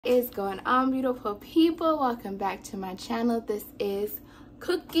Is going on, beautiful people? Welcome back to my channel. This is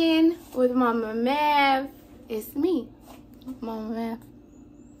Cooking with Mama Mev. It's me, Mama Mev.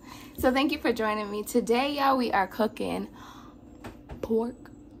 So thank you for joining me today, y'all. We are cooking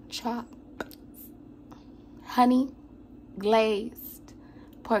pork chops, honey glazed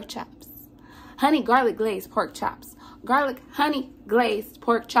pork chops, honey garlic glazed pork chops, garlic honey glazed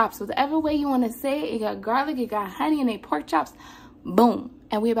pork chops. Whatever way you want to say it, you got garlic, you got honey, and they pork chops. Boom.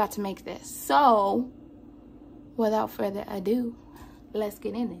 And we're about to make this. So, without further ado, let's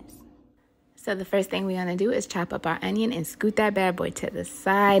get in this. So the first thing we're going to do is chop up our onion and scoot that bad boy to the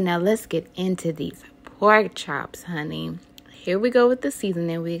side. Now let's get into these pork chops, honey. Here we go with the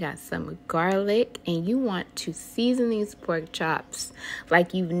seasoning. We got some garlic, and you want to season these pork chops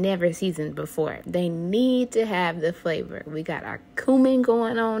like you've never seasoned before. They need to have the flavor. We got our cumin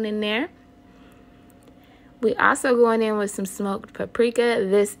going on in there. We also going in with some smoked paprika.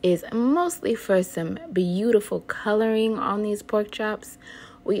 This is mostly for some beautiful coloring on these pork chops.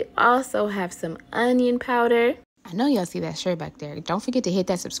 We also have some onion powder. I know y'all see that shirt back there. Don't forget to hit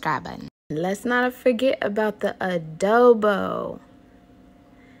that subscribe button. Let's not forget about the adobo.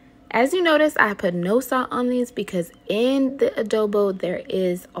 As you notice, I put no salt on these because in the adobo there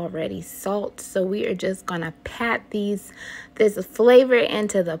is already salt. So we are just gonna pat this flavor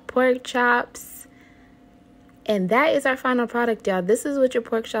into the pork chops. And that is our final product, y'all. This is what your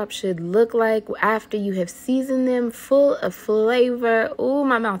pork chops should look like after you have seasoned them, full of flavor. Ooh,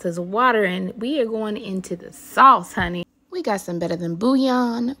 my mouth is watering. We are going into the sauce, honey. We got some better than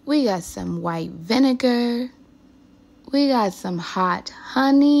bouillon. We got some white vinegar. We got some hot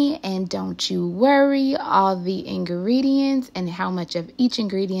honey. And don't you worry, all the ingredients and how much of each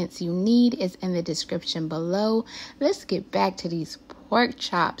ingredient you need is in the description below. Let's get back to these pork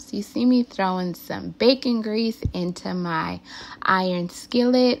chops. You see me throwing some bacon grease into my iron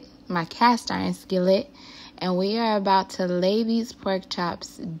skillet, my cast iron skillet, and we are about to lay these pork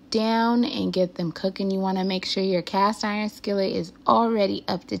chops down and get them cooking. You want to make sure your cast iron skillet is already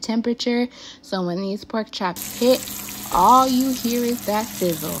up to temperature, so when these pork chops hit, all you hear is that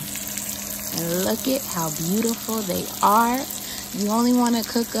sizzle. And look at how beautiful they are. You only want to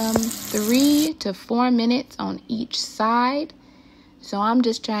cook them 3 to 4 minutes on each side. So I'm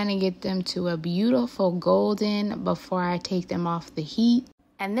just trying to get them to a beautiful golden before I take them off the heat.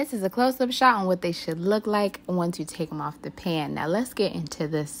 And this is a close-up shot on what they should look like once you take them off the pan. Now let's get into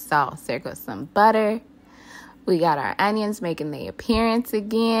this sauce. There goes some butter. We got our onions making their appearance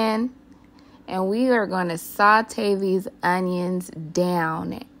again. And we are going to saute these onions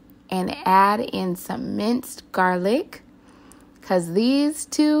down and add in some minced garlic. Because these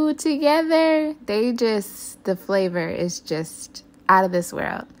two together, the flavor is just out of this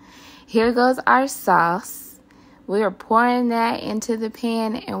world. Here goes our sauce. We are pouring that into the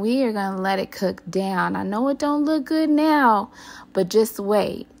pan and we are going to let it cook down. I know it don't look good now, but just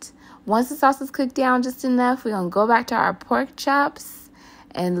wait. Once the sauce is cooked down just enough, we're going to go back to our pork chops.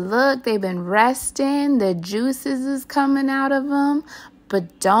 And look, they've been resting. The juices is coming out of them.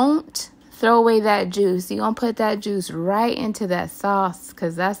 But don't throw away that juice. You're going to put that juice right into that sauce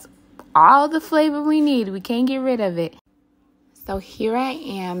because that's all the flavor we need. We can't get rid of it. So here I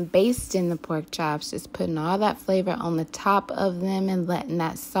am basting the pork chops, just putting all that flavor on the top of them and letting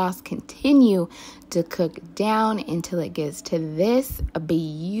that sauce continue to cook down until it gets to this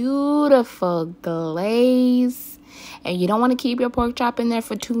beautiful glaze. And you don't want to keep your pork chop in there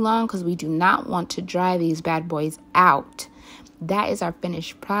for too long because we do not want to dry these bad boys out. That is our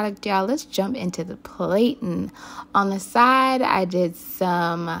finished product, y'all. Let's jump into the plating. On the side, I did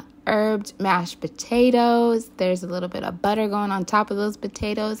some herbed mashed potatoes. There's a little bit of butter going on top of those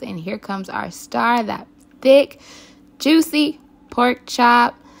potatoes. And here comes our star, that thick, juicy pork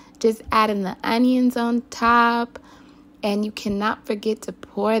chop. Just adding the onions on top. And you cannot forget to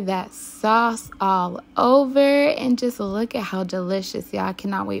pour that sauce all over. And just look at how delicious, y'all. I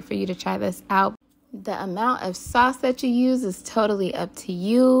cannot wait for you to try this out. The amount of sauce that you use is totally up to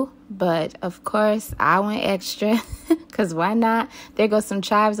you. But, of course, I went extra. Because why not? There goes some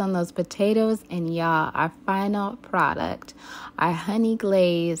chives on those potatoes. And, y'all, our final product. Our honey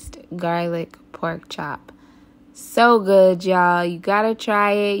glazed garlic pork chop. So good, y'all. You got to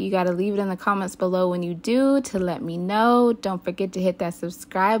try it. You got to leave it in the comments below when you do to let me know. Don't forget to hit that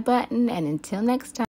subscribe button. And until next time.